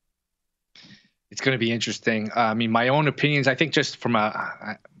 Will? It's going to be interesting. I mean, my own opinions, I think just from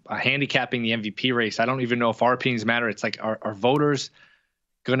a handicapping the MVP race, I don't even know if our opinions matter. It's like, are voters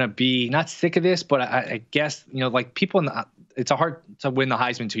going to be not sick of this, but I guess, like people it's hard to win the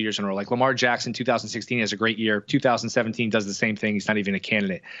Heisman 2 years in a row. Like Lamar Jackson, 2016 has a great year. 2017 does the same thing. He's not even a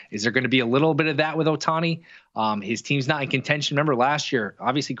candidate. Is there going to be a little bit of that with Ohtani? His team's not in contention. Remember last year,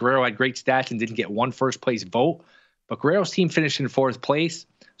 obviously Guerrero had great stats and didn't get 1 first place vote, but Guerrero's team finished in 4th place.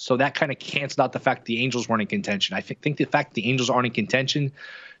 So that kind of canceled out the fact the Angels weren't in contention. I think the fact the Angels aren't in contention,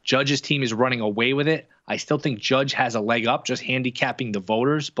 Judge's team is running away with it. I still think Judge has a leg up, just handicapping the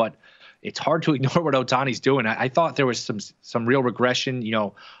voters, but it's hard to ignore what Ohtani's doing. I thought there was some real regression,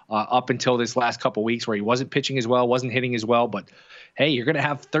 up until this last couple of weeks where he wasn't pitching as well, wasn't hitting as well. But hey, you're going to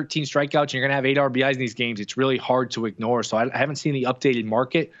have 13 strikeouts and you're going to have 8 RBIs in these games. It's really hard to ignore. So I haven't seen the updated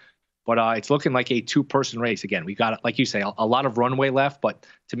market. But it's looking like a 2-person race. Again, we've got, like you say, a lot of runway left. But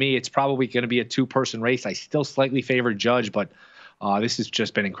to me, it's probably going to be a 2-person race. I still slightly favor Judge, but this has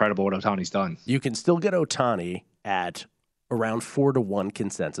just been incredible what Ohtani's done. You can still get Ohtani at around 4-1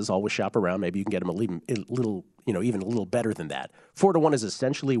 consensus. Always shop around. Maybe you can get him even a little better than that. 4-1 is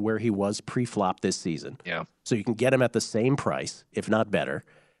essentially where he was pre-flop this season. Yeah. So you can get him at the same price, if not better.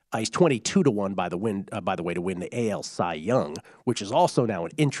 He's 22-1 by the way to win the AL Cy Young, which is also now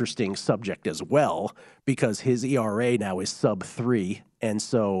an interesting subject as well because his ERA now is sub-3, and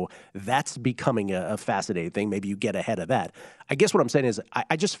so that's becoming a fascinating thing. Maybe you get ahead of that. I guess what I'm saying is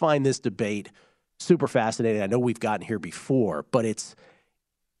I just find this debate super fascinating. I know we've gotten here before, but it's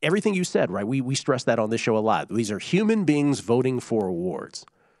everything you said, right? We stress that on this show a lot. These are human beings voting for awards.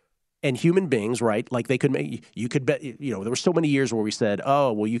 And human beings, right? Like they could make, you could bet, there were so many years where we said,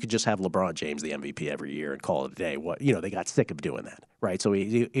 oh, well, you could just have LeBron James the MVP every year and call it a day. They got sick of doing that, right? So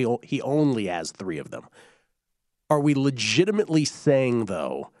he only has 3 of them. Are we legitimately saying,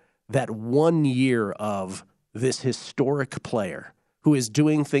 though, that 1 year of this historic player who is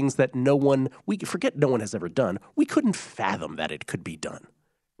doing things that no one has ever done, we couldn't fathom that it could be done,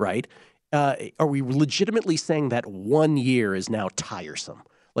 right? Are we legitimately saying that 1 year is now tiresome?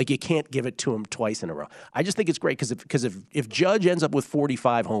 Like you can't give it to him twice in a row. I just think it's great because if Judge ends up with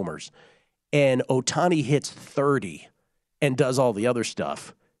 45 homers and Ohtani hits 30 and does all the other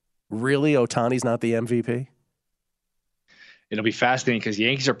stuff, really Ohtani's not the MVP? It'll be fascinating because the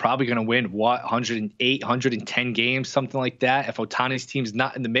Yankees are probably going to win, 108, 110 games, something like that. If Ohtani's team's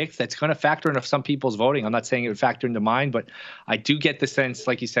not in the mix, that's going to factor into some people's voting. I'm not saying it would factor into mine, but I do get the sense,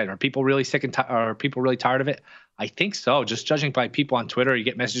 like you said, are people really sick and are people really tired of it? I think so. Just judging by people on Twitter, you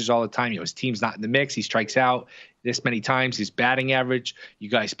get messages all the time. His team's not in the mix. He strikes out this many times. His batting average, you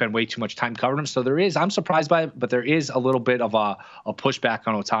guys spend way too much time covering him. So I'm surprised by it, but there is a little bit of a pushback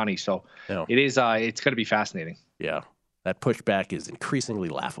on Ohtani. So it's going to be fascinating. Yeah. That pushback is increasingly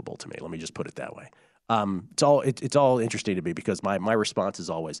laughable to me. Let me just put it that way. It's all interesting to me because my response is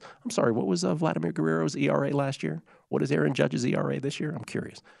always, I'm sorry, what was Vladimir Guerrero's ERA last year? What is Aaron Judge's ERA this year? I'm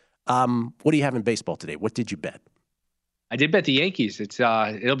curious. What do you have in baseball today? What did you bet? I did bet the Yankees.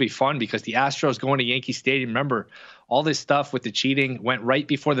 It'll be fun because the Astros going to Yankee Stadium. Remember, all this stuff with the cheating went right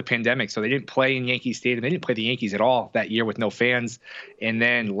before the pandemic, so they didn't play in Yankee Stadium. They didn't play the Yankees at all that year with no fans. And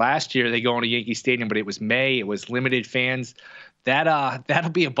then last year they go into Yankee Stadium, but it was May. It was limited fans. That'll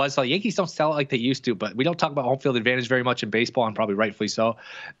be a buzzsaw. Yankees don't sell it like they used to, but we don't talk about home field advantage very much in baseball, and probably rightfully so.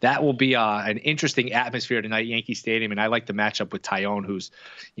 That will be an interesting atmosphere tonight at Yankee Stadium, and I like the matchup with Taillon, who's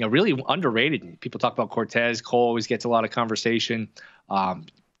really underrated. People talk about Cortez. Cole always gets a lot of conversation.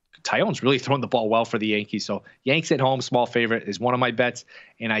 Taillon's really thrown the ball well for the Yankees. So Yanks at home, small favorite, is one of my bets,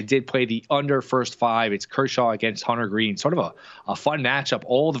 and I did play the under first 5. It's Kershaw against Hunter Green. Sort of a fun matchup,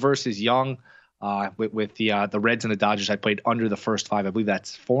 old versus young. With the Reds and the Dodgers, I played under the first 5. I believe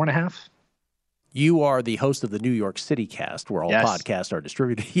that's 4.5. You are the host of the New York City Cast, where all podcasts are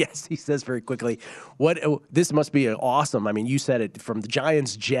distributed. Yes, he says very quickly. This must be awesome. I mean, you said it, from the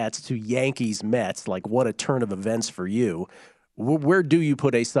Giants Jets to Yankees Mets. Like, what a turn of events for you. Where do you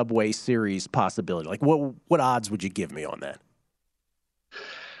put a Subway Series possibility? Like, what odds would you give me on that?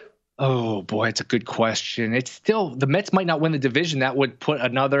 Oh, boy, it's a good question. It's still, the Mets might not win the division. That would put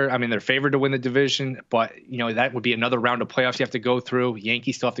they're favored to win the division, but, that would be another round of playoffs you have to go through.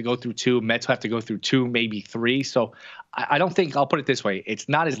 Yankees still have to go through 2. Mets have to go through 2, maybe 3. So I don't think, I'll put it this way, it's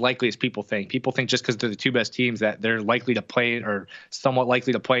not as likely as people think. People think just because they're the 2 best teams that they're likely to play or somewhat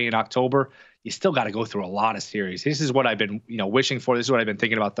likely to play in October. You still got to go through a lot of series. This is what I've been, wishing for. This is what I've been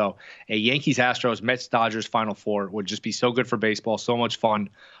thinking about, though. A Yankees, Astros, Mets, Dodgers Final Four would just be so good for baseball, so much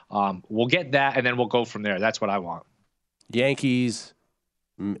fun. We'll get that, and then we'll go from there. That's what I want. Yankees,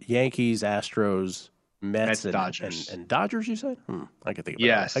 Astros, Mets and Dodgers. And Dodgers, you said? I could think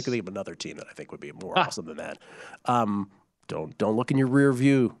of another team that I think would be more awesome than that. Don't look in your rear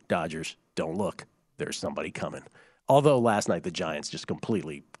view, Dodgers. Don't look. There's somebody coming. Although last night the Giants just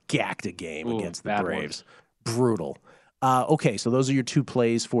completely gacked a game against the Braves. Brutal. Okay, so those are your 2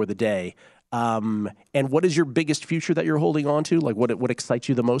 plays for the day. And what is your biggest future that you're holding on to? Like, what excites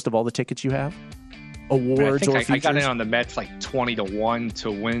you the most of all the tickets you have? Awards or futures? I got in on the Mets like 20-1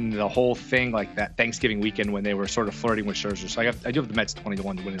 to win the whole thing, like that Thanksgiving weekend when they were sort of flirting with Scherzer. So I do have the Mets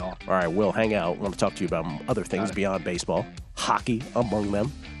 20-1 to win it all. All right, we'll hang out. I want to talk to you about other things beyond baseball, hockey among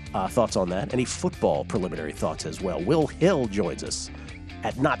them. Thoughts on that? Any football preliminary thoughts as well? Will Hill joins us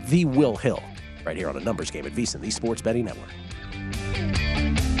at Not the Will Hill, right here on A Numbers Game at VSiN, the Sports Betting Network.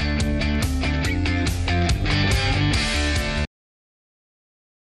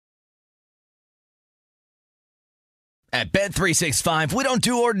 At Bet365, we don't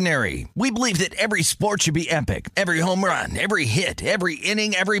do ordinary. We believe that every sport should be epic. Every home run, every hit, every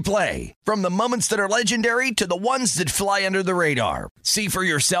inning, every play. From the moments that are legendary to the ones that fly under the radar. See for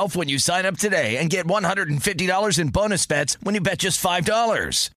yourself when you sign up today and get $150 in bonus bets when you bet just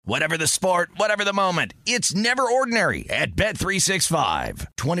 $5. Whatever the sport, whatever the moment, it's never ordinary at Bet365.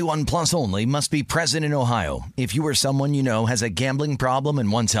 21 plus only. Must be present in Ohio. If you or someone you know has a gambling problem and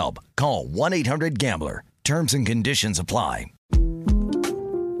wants help, call 1-800-GAMBLER. Terms and conditions apply.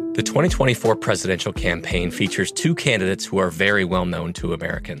 The 2024 presidential campaign features 2 candidates who are very well known to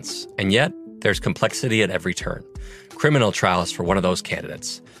Americans. And yet, there's complexity at every turn. Criminal trials for one of those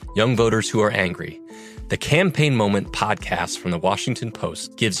candidates. Young voters who are angry. The Campaign Moment podcast from the Washington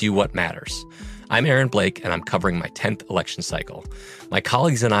Post gives you what matters. I'm Aaron Blake, and I'm covering my 10th election cycle. My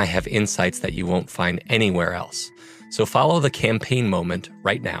colleagues and I have insights that you won't find anywhere else. So follow the campaign moment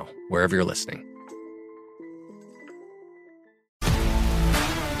right now, wherever you're listening.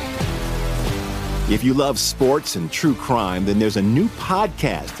 If you love sports and true crime, then there's a new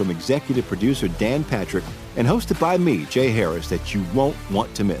podcast from executive producer Dan Patrick and hosted by me, Jay Harris, that you won't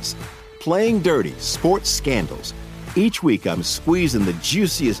want to miss. Playing Dirty: Sports Scandals. Each week, I'm squeezing the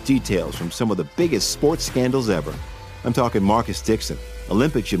juiciest details from some of the biggest sports scandals ever. I'm talking Marcus Dixon,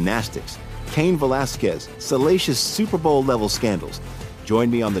 Olympic gymnastics, Cain Velasquez, salacious Super Bowl-level scandals. Join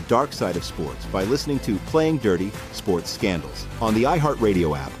me on the dark side of sports by listening to Playing Dirty: Sports Scandals on the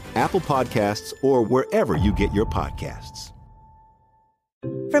iHeartRadio app, Apple Podcasts, or wherever you get your podcasts.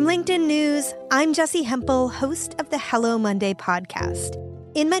 From LinkedIn News, I'm Jessie Hempel, host of the Hello Monday podcast.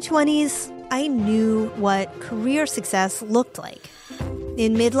 In my 20s, I knew what career success looked like.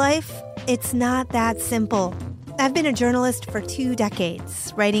 In midlife, it's not that simple. I've been a journalist for 2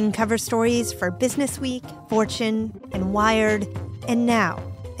 decades, writing cover stories for Business Week, Fortune, and Wired. And now,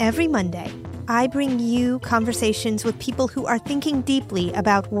 every Monday, I bring you conversations with people who are thinking deeply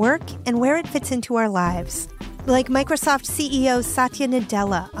about work and where it fits into our lives. Like Microsoft CEO Satya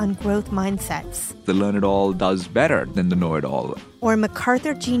Nadella on growth mindsets. The learn-it-all does better than the know-it-all. Or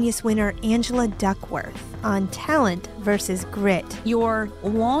MacArthur Genius winner Angela Duckworth on talent versus grit. Your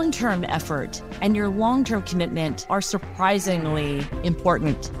long-term effort and your long-term commitment are surprisingly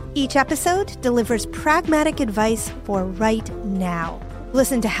important. Each episode delivers pragmatic advice for right now.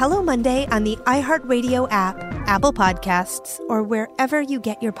 Listen to Hello Monday on the iHeartRadio app, Apple Podcasts, or wherever you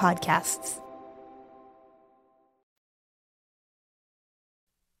get your podcasts.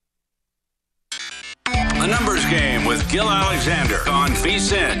 The Numbers Game with Gil Alexander on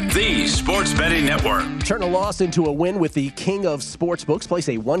VSiN, the Sports Betting Network. Turn a loss into a win with the king of sportsbooks. Place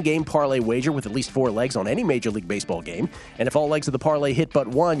a one-game parlay wager with at least 4 legs on any Major League Baseball game. And if all legs of the parlay hit but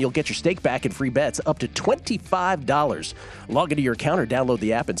one, you'll get your stake back in free bets up to $25. Log into your account or download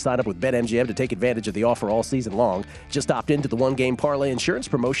the app and sign up with BetMGM to take advantage of the offer all season long. Just opt into the one-game parlay insurance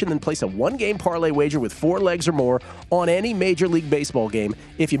promotion, then place a one-game parlay wager with 4 legs or more on any Major League Baseball game.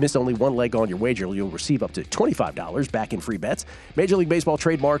 If you miss only one leg on your wager, you'll receive up to $25 back in free bets. Major League Baseball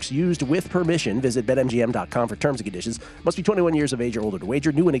trademarks used with permission. Visit BetMGM.com for terms and conditions. Must be 21 years of age or older to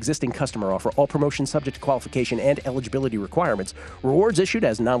wager. New and existing customer offer. All promotions subject to qualification and eligibility requirements. Rewards issued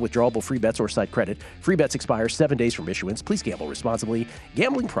as non-withdrawable free bets or site credit. Free bets expire 7 days from issuance. Please gamble responsibly.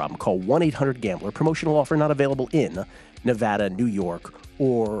 Gambling problem? Call 1-800-GAMBLER. Promotional offer not available in Nevada, New York,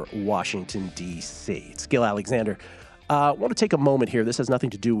 or Washington, D.C. It's Gil Alexander. I want to take a moment here. This has nothing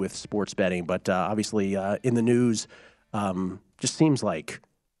to do with sports betting, but obviously in the news, just seems like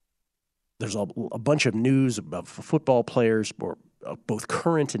there's a bunch of news of football players, both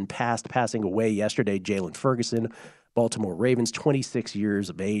current and past, passing away yesterday. Jalen Ferguson, Baltimore Ravens, 26 years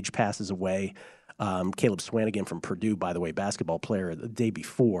of age, passes away. Caleb Swanigan from Purdue, by the way, basketball player the day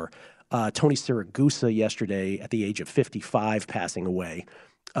before. Tony Siragusa yesterday at the age of 55, passing away.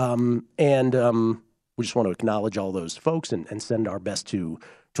 We just want to acknowledge all those folks and send our best to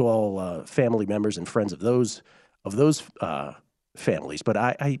all family members and friends of those families. But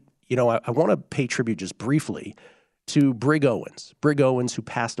I want to pay tribute just briefly to Brig Owens. Brig Owens, who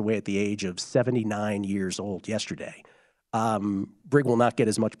passed away at the age of 79 years old yesterday. Brig will not get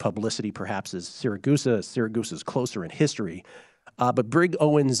as much publicity perhaps as Siragusa. Siragusa is closer in history. But Brig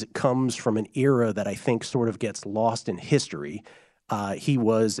Owens comes from an era that I think sort of gets lost in history. He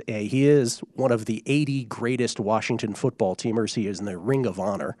is one of the 80 greatest Washington football teamers. He is in the Ring of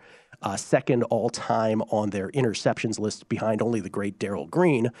Honor, second all-time on their interceptions list behind only the great Darrell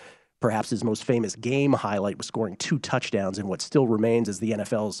Green. Perhaps his most famous game highlight was scoring 2 touchdowns in what still remains as the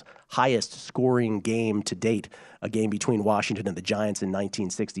NFL's highest scoring game to date, a game between Washington and the Giants in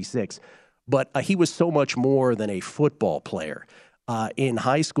 1966. But he was so much more than a football player. In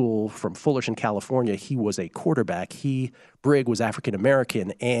high school from Fullerton, California, he was a quarterback. Brig was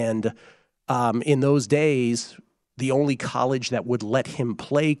African-American, and in those days, the only college that would let him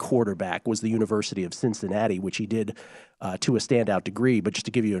play quarterback was the University of Cincinnati, which he did to a standout degree. But just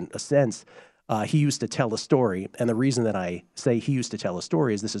to give you a sense, he used to tell a story, and the reason that I say he used to tell a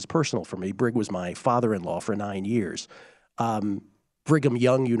story is this is personal for me. Brig was my father-in-law for 9 years. Brigham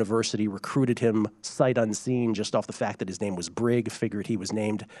Young University recruited him sight unseen just off the fact that his name was Brig, figured he was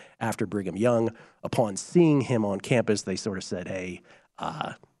named after Brigham Young. Upon seeing him on campus, they sort of said, hey,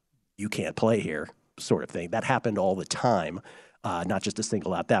 you can't play here, sort of thing. That happened all the time, not just to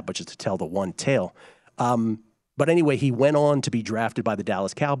single out that, but just to tell the one tale. But anyway, he went on to be drafted by the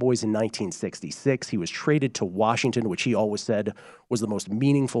Dallas Cowboys in 1966. He was traded to Washington, which he always said was the most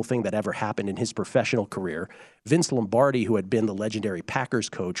meaningful thing that ever happened in his professional career. Vince Lombardi, who had been the legendary Packers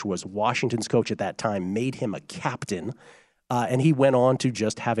coach, was Washington's coach at that time, made him a captain, and he went on to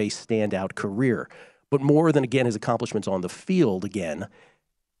just have a standout career. But more than, again, his accomplishments on the field, again,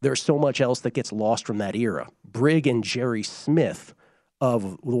 there's so much else that gets lost from that era. Brig and Jerry Smith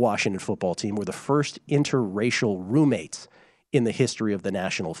of the Washington football team were the first interracial roommates in the history of the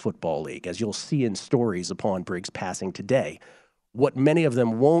National Football League, as you'll see in stories upon Briggs' passing today. What many of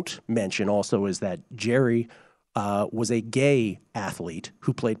them won't mention also is that Jerry was a gay athlete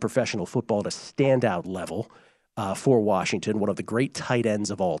who played professional football at a standout level for Washington, one of the great tight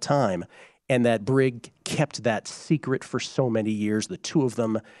ends of all time, and that Brig kept that secret for so many years. The two of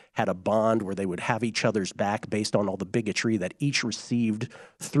them had a bond where they would have each other's back based on all the bigotry that each received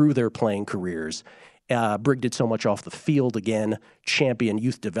through their playing careers. Brig did so much off the field, again, champion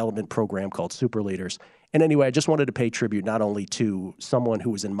youth development program called Super Leaders. And anyway, I just wanted to pay tribute not only to someone who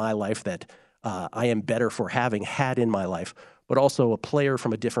was in my life that I am better for having had in my life, but also a player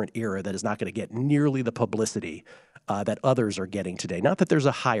from a different era that is not going to get nearly the publicity that others are getting today. Not that there's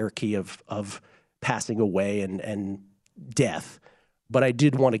a hierarchy of passing away and death, but I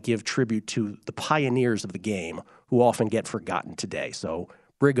did want to give tribute to the pioneers of the game who often get forgotten today. So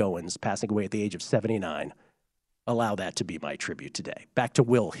Brig Owens passing away at the age of 79. Allow that to be my tribute today. Back to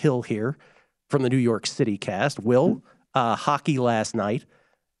Will Hill here from the New York City cast. Will, hockey last night.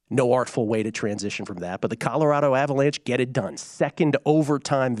 No artful way to transition from that, but the Colorado Avalanche get it done. Second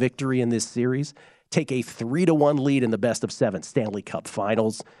overtime victory in this series. Take a 3-1 lead in the best-of-7 Stanley Cup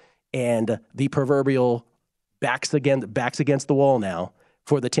Finals, and the proverbial backs against the wall now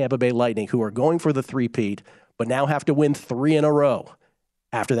for the Tampa Bay Lightning, who are going for the three-peat, but now have to win 3 in a row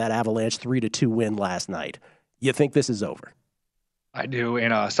after that Avalanche 3-2 win last night. You think this is over? I do,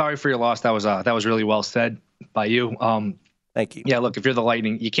 and sorry for your loss. That was really well said by you. Thank you. Yeah, look, if you're the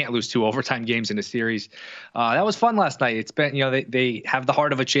Lightning, you can't lose 2 overtime games in a series. That was fun last night. It's been, they have the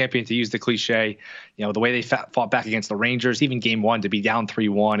heart of a champion, to use the cliche. The way they fought back against the Rangers, even game 1, to be down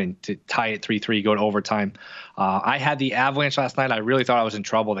 3-1 and to tie it 3-3, go to overtime. I had the Avalanche last night. I really thought I was in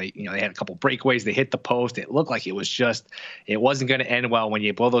trouble. They had a couple breakaways. They hit the post. It looked like it wasn't going to end well when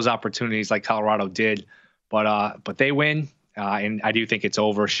you blow those opportunities like Colorado did. But they win. And I do think it's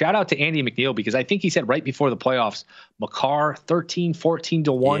over. Shout out to Andy McNeil, because I think he said right before the playoffs, Makar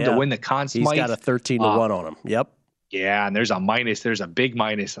 13-14-1 to win the Conn Smythe. He's got a 13-1 on him. Yep. Yeah, and there's a big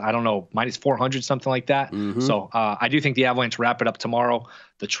minus. I don't know, minus 400, something like that. Mm-hmm. So I do think the Avalanche wrap it up tomorrow.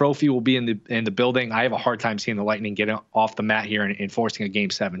 The trophy will be in the building. I have a hard time seeing the Lightning get off the mat here and forcing a Game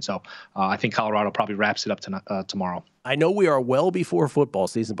 7. So I think Colorado probably wraps it up tomorrow. I know we are well before football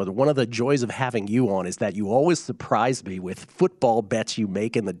season, but one of the joys of having you on is that you always surprise me with football bets you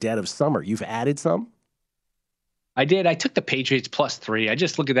make in the dead of summer. You've added some? I did. I took the Patriots +3. I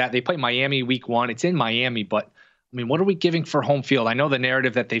just look at that. They play Miami week 1. It's in Miami, but I mean, what are we giving for home field? I know the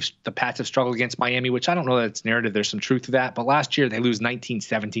narrative that the Pats have struggled against Miami, which I don't know that it's narrative. There's some truth to that. But last year, they lose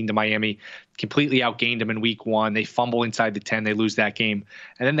 19-17 to Miami, completely outgained them in week 1. They fumble inside the 10. They lose that game.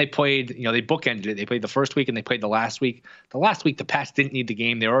 And then they played, they bookended it. They played the first week and they played the last week. The last week, the Pats didn't need the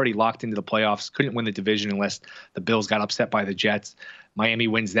game. They were already locked into the playoffs, couldn't win the division unless the Bills got upset by the Jets. Miami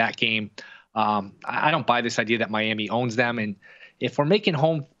wins that game. I don't buy this idea that Miami owns them. And if we're making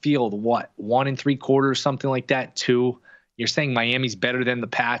home field, 1 3/4, something like that, 2, you're saying Miami's better than the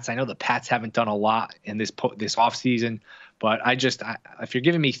Pats. I know the Pats haven't done a lot in this offseason, but if you're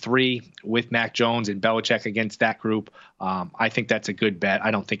giving me 3 with Mac Jones and Belichick against that group, I think that's a good bet. I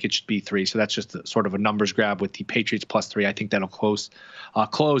don't think it should be 3. So that's just sort of a numbers grab with the Patriots +3. I think that'll close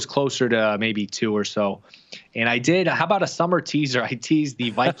closer to maybe 2 or so. And I did. How about a summer teaser? I teased the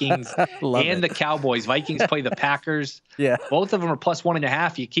Vikings and the Cowboys. Vikings play the Packers. Yeah. Both of them are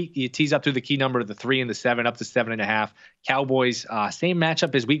 +1.5. You tease up through the key number of the 3 and the 7 up to 7.5. Cowboys, same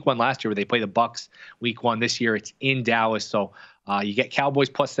matchup as week 1 last year where they play the Bucs week 1 this year. It's in Dallas. So you get Cowboys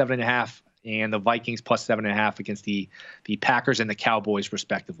 +7.5 and the Vikings +7.5 against the Packers and the Cowboys,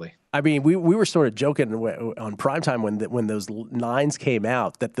 respectively. I mean, we were sort of joking on primetime when those lines came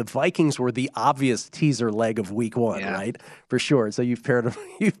out that the Vikings were the obvious teaser leg of week 1, right? For sure. So you've paired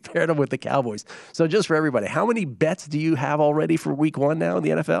them with the Cowboys. So just for everybody, how many bets do you have already for week 1 now in the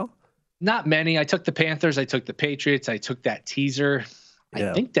NFL? Not many. I took the Panthers. I took the Patriots. I took that teaser.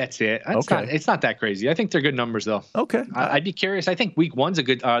 I think that's it. It's not that crazy. I think they're good numbers, though. Okay. I'd be curious. I think week 1's a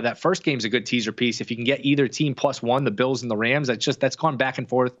good that first game's a good teaser piece. If you can get either team +1, the Bills and the Rams, that's gone back and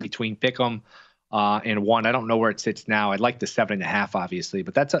forth between Pick'em and 1. I don't know where it sits now. I'd like the 7.5, obviously,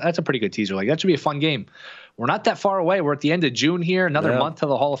 but that's a pretty good teaser. Like, that should be a fun game. We're not that far away. We're at the end of June here. Another month to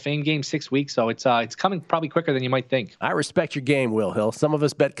the Hall of Fame game, 6 weeks. So it's coming probably quicker than you might think. I respect your game, Will Hill. Some of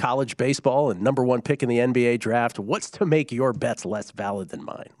us bet college baseball and number 1 pick in the NBA draft. What's to make your bets less valid than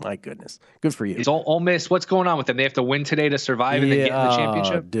mine? My goodness. Good for you. Is Ole Miss, what's going on with them? They have to win today to survive and then get in the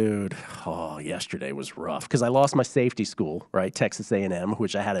championship? Dude. Yesterday was rough because I lost my safety school, right? Texas A&M,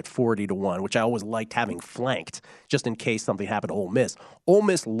 which I had at 40-1, which I always liked having flanked just in case something happened to Ole Miss. Ole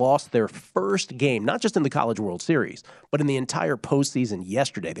Miss lost their first game, not just in the College World Series, but in the entire postseason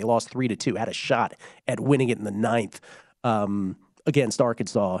yesterday. They lost 3-2, had a shot at winning it in the 9th against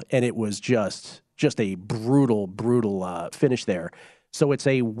Arkansas, and it was just a brutal finish there. So it's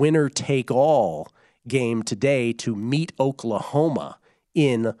a winner-take-all game today to meet Oklahoma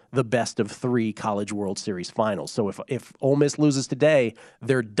in the best of 3 College World Series finals. So if Ole Miss loses today,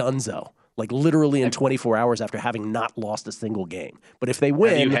 they're donezo. Like literally in 24 hours after having not lost a single game. But if they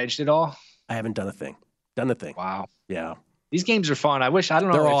win... Have you hedged it all? I haven't done a thing. Wow. Yeah. These games are fun. I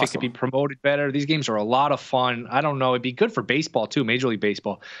don't know if it could be promoted better. These games are a lot of fun. I don't know. It'd be good for baseball too, Major League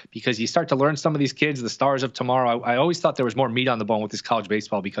Baseball, because you start to learn some of these kids, the stars of tomorrow. I always thought there was more meat on the bone with this college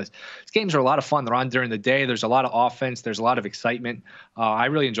baseball because these games are a lot of fun. They're on during the day. There's a lot of offense. There's a lot of excitement. I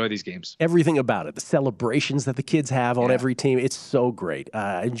really enjoy these games. Everything about it. The celebrations that the kids have on every team. It's so great.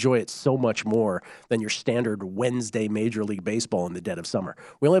 I enjoy it so much more than your standard Wednesday Major League Baseball in the dead of summer.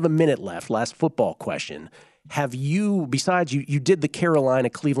 We only have a minute left. Last football question. Have you, besides you did the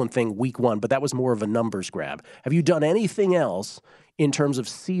Carolina-Cleveland thing week 1, but that was more of a numbers grab. Have you done anything else in terms of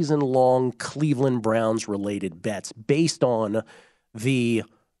season-long Cleveland Browns-related bets based on the,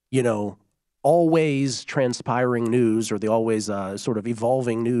 always transpiring news or the always sort of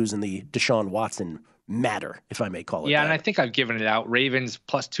evolving news in the Deshaun Watson matter, if I may call it that. And I think I've given it out. Ravens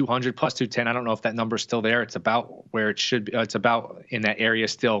plus 200, plus 210. I don't know if that number's still there. It's about where it should be. It's about in that area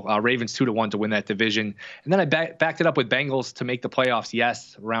still. Ravens 2-1 to win that division. And then I backed it up with Bengals to make the playoffs.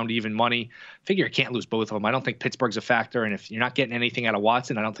 Yes, around even money. Figure you can't lose both of them. I don't think Pittsburgh's a factor. And if you're not getting anything out of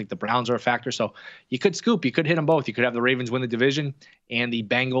Watson, I don't think the Browns are a factor. So you could scoop. You could hit them both. You could have the Ravens win the division and the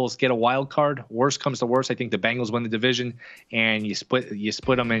Bengals get a wild card. Worst comes to worst, I think the Bengals win the division and you split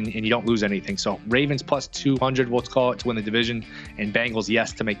them and you don't lose anything. So Ravens plus 200, let's call it, to win the division, and Bengals,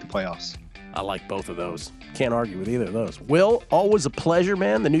 yes, to make the playoffs. I like both of those. Can't argue with either of those. Will, always a pleasure,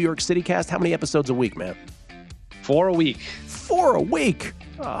 man. The New York City Cast, how many episodes a week, man? 4 a week. 4 a week?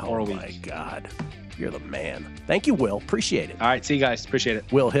 Oh, 4 a week. My God. You're the man. Thank you, Will. Appreciate it. All right, see you guys. Appreciate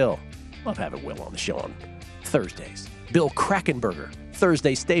it. Will Hill. Love having Will on the show on Thursdays. Bill Krackomberger,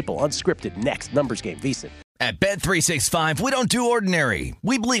 Thursday staple, unscripted, next, numbers game, VSiN. At Bet365, we don't do ordinary.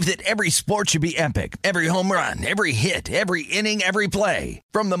 We believe that every sport should be epic. Every home run, every hit, every inning, every play.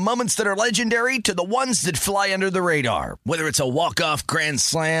 From the moments that are legendary to the ones that fly under the radar. Whether it's a walk-off grand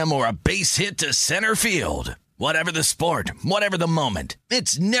slam or a base hit to center field. Whatever the sport, whatever the moment.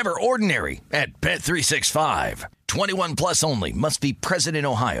 It's never ordinary at Bet365. 21 plus only. Must be present in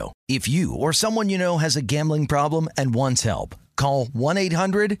Ohio. If you or someone you know has a gambling problem and wants help, call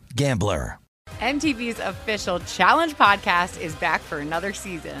 1-800-GAMBLER. MTV's official Challenge podcast is back for another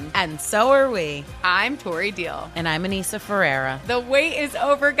season. And so are we. I'm Tori Deal. And I'm Anissa Ferreira. The wait is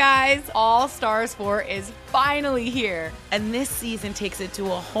over, guys. All Stars 4 is finally here. And this season takes it to a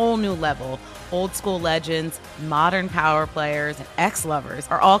whole new level. Old school legends, modern power players, and ex-lovers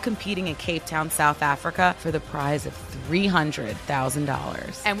are all competing in Cape Town, South Africa for the prize of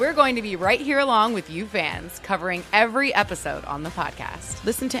 $300,000. And we're going to be right here along with you fans, covering every episode on the podcast.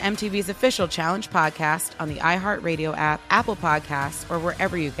 Listen to MTV's official Challenge podcast on the iHeartRadio app, Apple Podcasts, or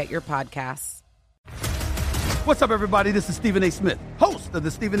wherever you get your podcasts. What's up, everybody? This is Stephen A. Smith, host of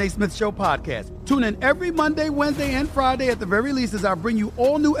the Stephen A. Smith Show podcast. Tune in every Monday, Wednesday, and Friday at the very least as I bring you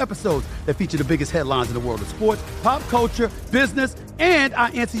all new episodes that feature the biggest headlines in the world of sports, pop culture, business, and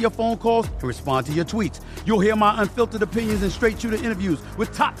I answer your phone calls and respond to your tweets. You'll hear my unfiltered opinions and straight-shooter interviews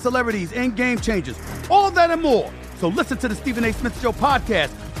with top celebrities and game changers. All that and more. So listen to the Stephen A. Smith Show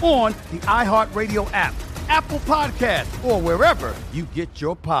podcast on the iHeartRadio app, Apple Podcasts, or wherever you get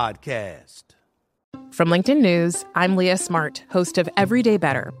your podcast. From LinkedIn News, I'm Leah Smart, host of Everyday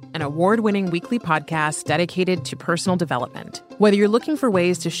Better, an award-winning weekly podcast dedicated to personal development. Whether you're looking for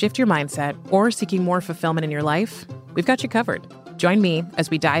ways to shift your mindset or seeking more fulfillment in your life, we've got you covered. Join me as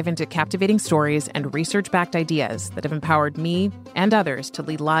we dive into captivating stories and research-backed ideas that have empowered me and others to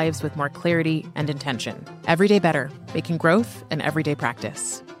lead lives with more clarity and intention. Everyday Better, making growth an everyday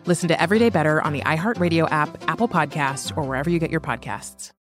practice. Listen to Everyday Better on the iHeartRadio app, Apple Podcasts, or wherever you get your podcasts.